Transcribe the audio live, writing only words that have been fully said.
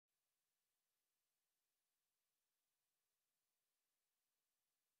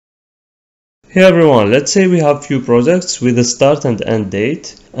Hey everyone, let's say we have few projects with a start and end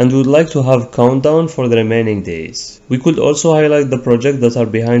date and we would like to have countdown for the remaining days. We could also highlight the projects that are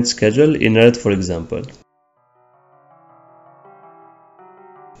behind schedule in red, for example.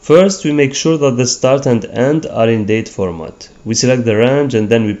 First, we make sure that the start and end are in date format. We select the range and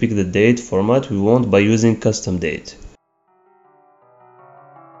then we pick the date format we want by using custom date.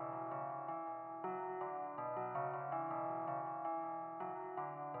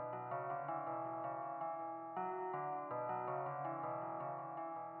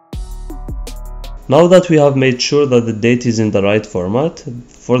 Now that we have made sure that the date is in the right format,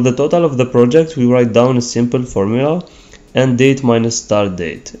 for the total of the project we write down a simple formula, end date minus start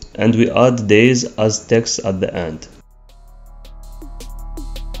date, and we add days as text at the end.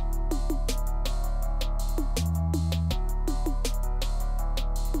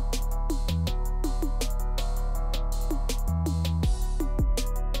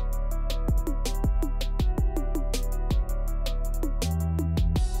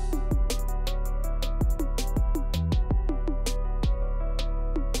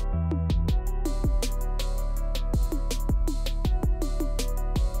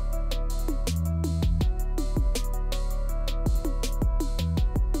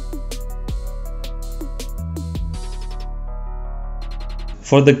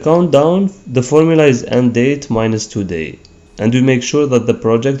 For the countdown, the formula is end date minus 2 day, and we make sure that the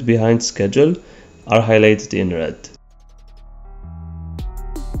project behind schedule are highlighted in red.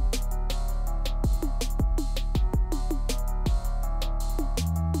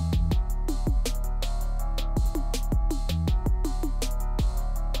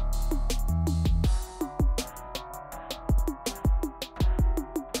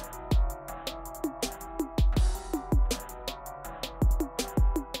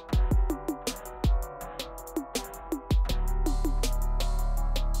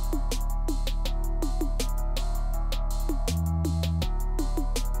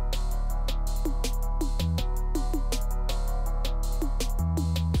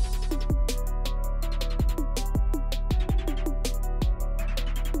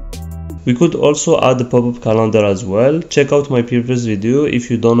 We could also add a pop-up calendar as well. Check out my previous video if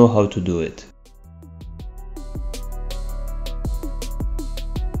you don't know how to do it.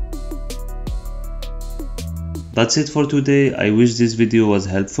 That's it for today. I wish this video was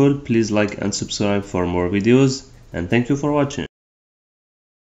helpful. Please like and subscribe for more videos, and thank you for watching.